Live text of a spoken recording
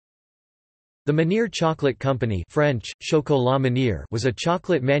The Menier Chocolate Company French, Chocolat Menier was a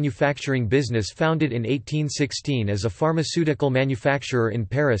chocolate manufacturing business founded in 1816 as a pharmaceutical manufacturer in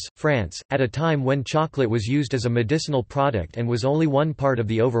Paris, France, at a time when chocolate was used as a medicinal product and was only one part of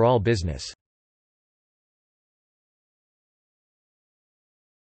the overall business.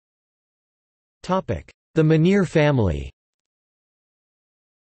 The Menier family.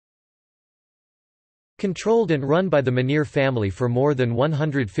 Controlled and run by the Menier family for more than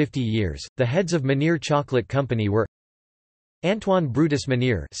 150 years, the heads of Menier Chocolate Company were Antoine Brutus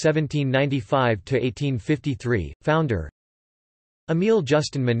Menier (1795–1853), founder; Émile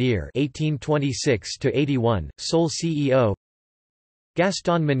Justin Menier (1826–81), sole CEO;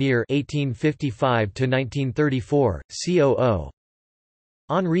 Gaston Menier (1855–1934), COO;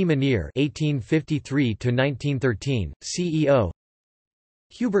 Henri Menier (1853–1913), CEO;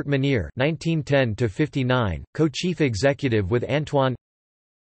 Hubert Menier (1910–59), co-chief executive with Antoine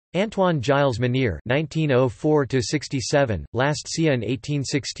Gilles Menier (1904–67), last CIA in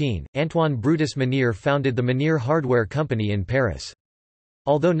 1816. Antoine Brutus Menier founded the Menier Hardware Company in Paris.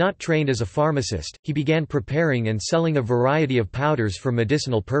 Although not trained as a pharmacist, he began preparing and selling a variety of powders for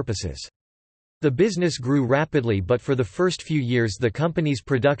medicinal purposes. The business grew rapidly, but for the first few years the company's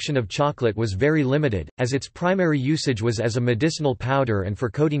production of chocolate was very limited, as its primary usage was as a medicinal powder and for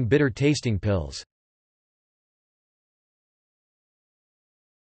coating bitter-tasting pills.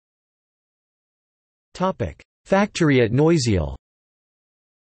 Factory at Noisiel.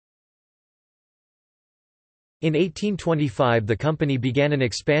 In 1825 the company began an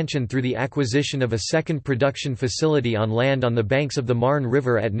expansion through the acquisition of a second production facility on land on the banks of the Marne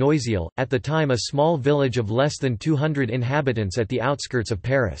River at Noisiel, at the time a small village of less than 200 inhabitants at the outskirts of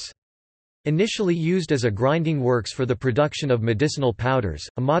Paris. Initially used as a grinding works for the production of medicinal powders,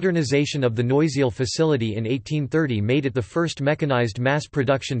 a modernization of the Noisiel facility in 1830 made it the first mechanized mass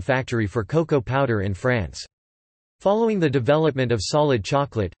production factory for cocoa powder in France. Following the development of solid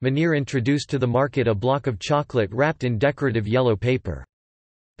chocolate, Menier introduced to the market a block of chocolate wrapped in decorative yellow paper.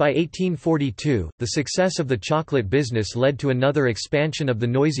 By 1842, the success of the chocolate business led to another expansion of the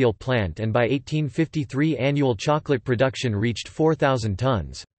Noisiel plant, and by 1853 annual chocolate production reached 4,000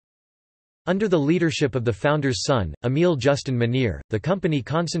 tons. Under the leadership of the founder's son, Émile Justin Menier, the company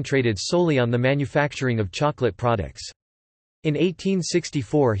concentrated solely on the manufacturing of chocolate products. In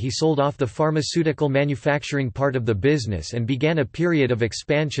 1864 he sold off the pharmaceutical manufacturing part of the business and began a period of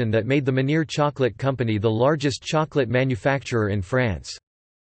expansion that made the Menier Chocolate Company the largest chocolate manufacturer in France.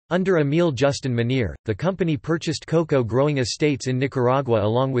 Under Émile Justin Menier, the company purchased cocoa growing estates in Nicaragua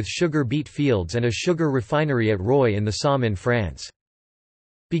along with sugar beet fields and a sugar refinery at Roye in the Somme in France.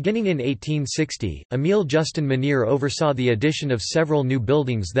 Beginning in 1860, Émile Justin Menier oversaw the addition of several new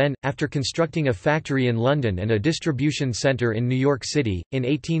buildings then, after constructing a factory in London and a distribution centre in New York City. In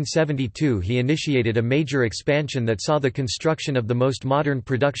 1872 he initiated a major expansion that saw the construction of the most modern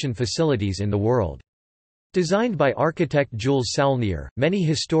production facilities in the world. Designed by architect Jules Saulnier, many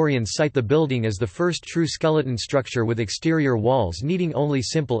historians cite the building as the first true skeleton structure with exterior walls needing only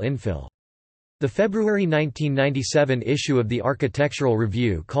simple infill. The February 1997 issue of the Architectural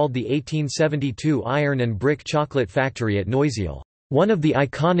Review called the 1872 iron and brick chocolate factory at Noisiel, "one of the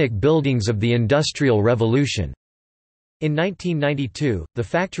iconic buildings of the Industrial Revolution." In 1992, the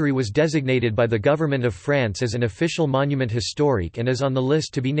factory was designated by the Government of France as an official monument historique and is on the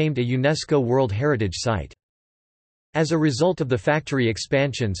list to be named a UNESCO World Heritage Site. As a result of the factory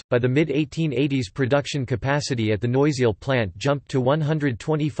expansions, by the mid-1880s production capacity at the Noisiel plant jumped to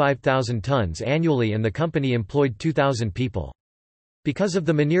 125,000 tons annually and the company employed 2,000 people. Because of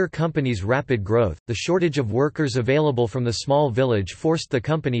the Menier Company's rapid growth, the shortage of workers available from the small village forced the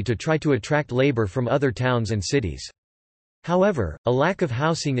company to try to attract labor from other towns and cities. However, a lack of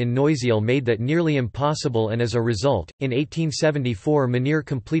housing in Noisiel made that nearly impossible, and as a result, in 1874 Menier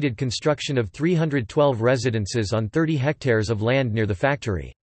completed construction of 312 residences on 30 hectares of land near the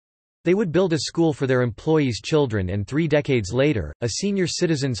factory. They would build a school for their employees' children and 3 decades later, a senior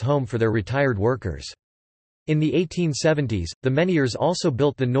citizens' home for their retired workers. In the 1870s, the Meniers also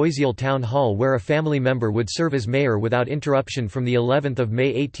built the Noisiel Town Hall where a family member would serve as mayor without interruption from the 11th of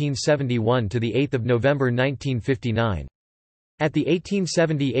May 1871 to the 8th of November 1959. At the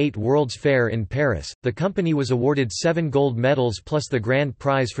 1878 World's Fair in Paris, the company was awarded 7 gold medals plus the grand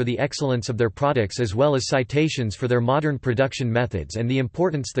prize for the excellence of their products as well as citations for their modern production methods and the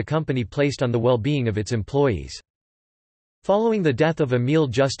importance the company placed on the well-being of its employees. Following the death of Émile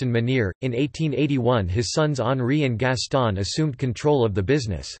Justin Menier, in 1881 his sons Henri and Gaston assumed control of the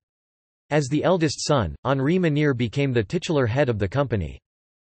business. As the eldest son, Henri Menier became the titular head of the company.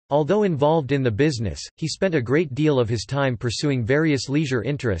 Although involved in the business, he spent a great deal of his time pursuing various leisure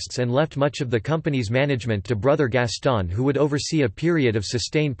interests and left much of the company's management to brother Gaston, who would oversee a period of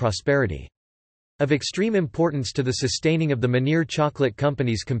sustained prosperity. Of extreme importance to the sustaining of the Menier Chocolate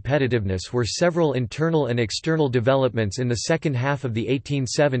Company's competitiveness were several internal and external developments in the second half of the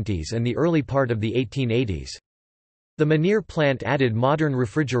 1870s and the early part of the 1880s. The Menier plant added modern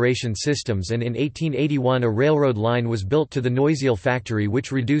refrigeration systems, and in 1881 a railroad line was built to the Noisiel factory,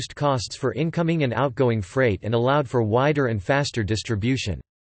 which reduced costs for incoming and outgoing freight and allowed for wider and faster distribution.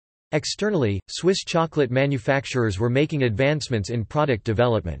 Externally, Swiss chocolate manufacturers were making advancements in product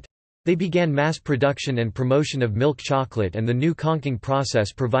development. They began mass production and promotion of milk chocolate, and the new conking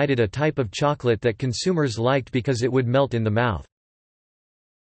process provided a type of chocolate that consumers liked because it would melt in the mouth.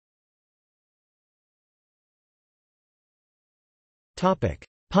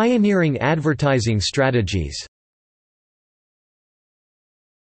 Pioneering advertising strategies.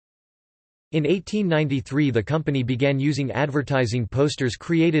 In 1893 the company began using advertising posters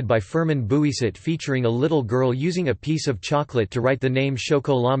created by Firmin Bouisset featuring a little girl using a piece of chocolate to write the name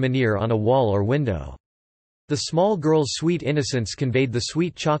Chocolat Menier on a wall or window. The small girl's sweet innocence conveyed the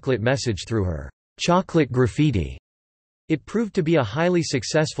sweet chocolate message through her chocolate graffiti. It proved to be a highly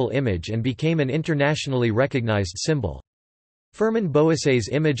successful image and became an internationally recognized symbol. Firmin Bouisset's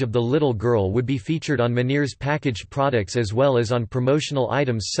image of the little girl would be featured on Menier's packaged products as well as on promotional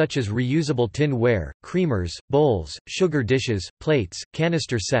items such as reusable tinware, creamers, bowls, sugar dishes, plates,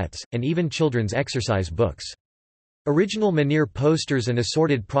 canister sets, and even children's exercise books. Original Menier posters and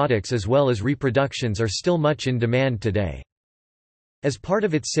assorted products as well as reproductions are still much in demand today. As part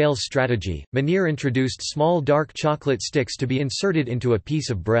of its sales strategy, Menier introduced small dark chocolate sticks to be inserted into a piece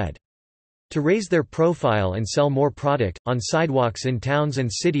of bread. To raise their profile and sell more product, on sidewalks in towns and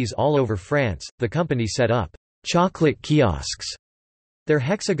cities all over France, the company set up chocolate kiosks. Their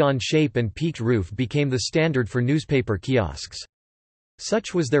hexagon shape and peaked roof became the standard for newspaper kiosks.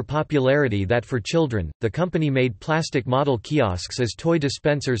 Such was their popularity that for children, the company made plastic model kiosks as toy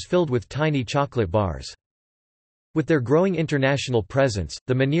dispensers filled with tiny chocolate bars. With their growing international presence,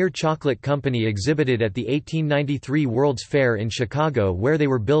 the Menier Chocolate Company exhibited at the 1893 World's Fair in Chicago, where they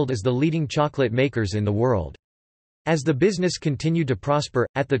were billed as the leading chocolate makers in the world. As the business continued to prosper,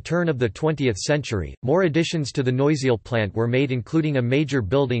 at the turn of the 20th century, more additions to the Noisiel plant were made, including a major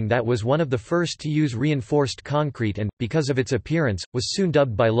building that was one of the first to use reinforced concrete and, because of its appearance, was soon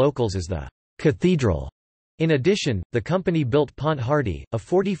dubbed by locals as the Cathedral. In addition, the company built Pont Hardy, a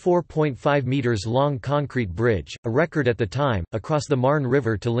 44.5 meters long concrete bridge, a record at the time, across the Marne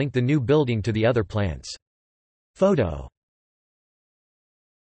River to link the new building to the other plants. Photo.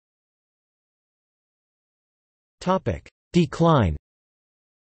 Decline.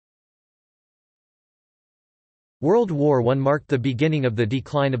 World War I marked the beginning of the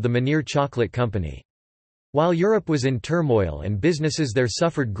decline of the Menier Chocolate Company. While Europe was in turmoil and businesses there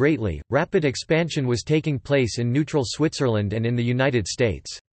suffered greatly, rapid expansion was taking place in neutral Switzerland and in the United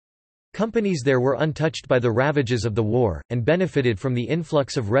States. Companies there were untouched by the ravages of the war, and benefited from the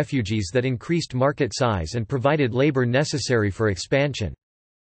influx of refugees that increased market size and provided labor necessary for expansion.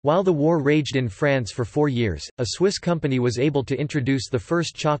 While the war raged in France for 4 years, a Swiss company was able to introduce the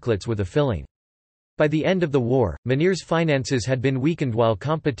first chocolates with a filling. By the end of the war, Menier's finances had been weakened while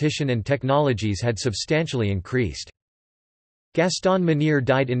competition and technologies had substantially increased. Gaston Menier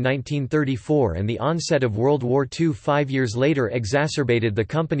died in 1934, and the onset of World War II 5 years later exacerbated the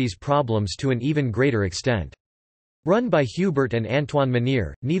company's problems to an even greater extent. Run by Hubert and Antoine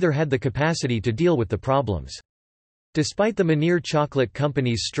Menier, neither had the capacity to deal with the problems. Despite the Menier Chocolate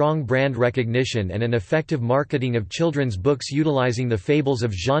Company's strong brand recognition and an effective marketing of children's books utilizing the fables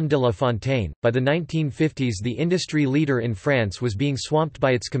of Jean de La Fontaine, by the 1950s the industry leader in France was being swamped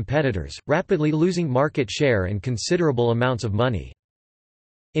by its competitors, rapidly losing market share and considerable amounts of money.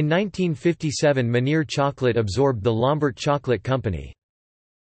 In 1957 Menier Chocolate absorbed the Lambert Chocolate Company.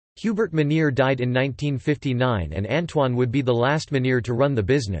 Hubert Menier died in 1959 and Antoine would be the last Menier to run the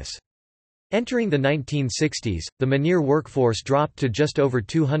business. Entering the 1960s, the Menier workforce dropped to just over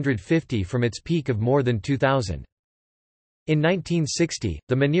 250 from its peak of more than 2,000. In 1960,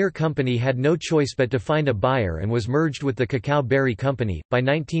 the Menier Company had no choice but to find a buyer and was merged with the Cacao Berry Company. By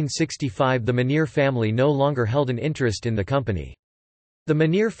 1965, the Menier family no longer held an interest in the company. The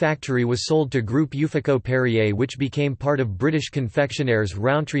Menier factory was sold to Groupe Uffico Perrier, which became part of British confectionaires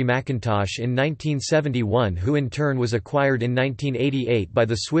Rowntree Mackintosh in 1971, who in turn was acquired in 1988 by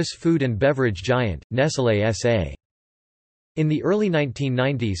the Swiss food and beverage giant, Nestlé S.A. In the early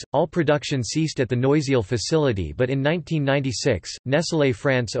 1990s, all production ceased at the Noisiel facility, but in 1996, Nestlé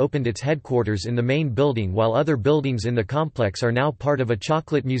France opened its headquarters in the main building, while other buildings in the complex are now part of a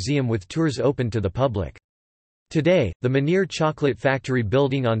chocolate museum with tours open to the public. Today, the Menier Chocolate Factory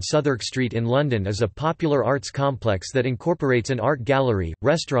building on Southwark Street in London is a popular arts complex that incorporates an art gallery,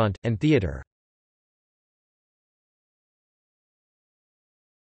 restaurant, and theatre.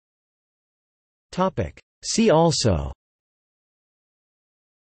 See also: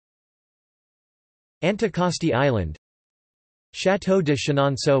 Anticosti Island, Château de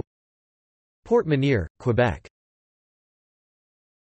Chenonceau, Port Menier, Quebec.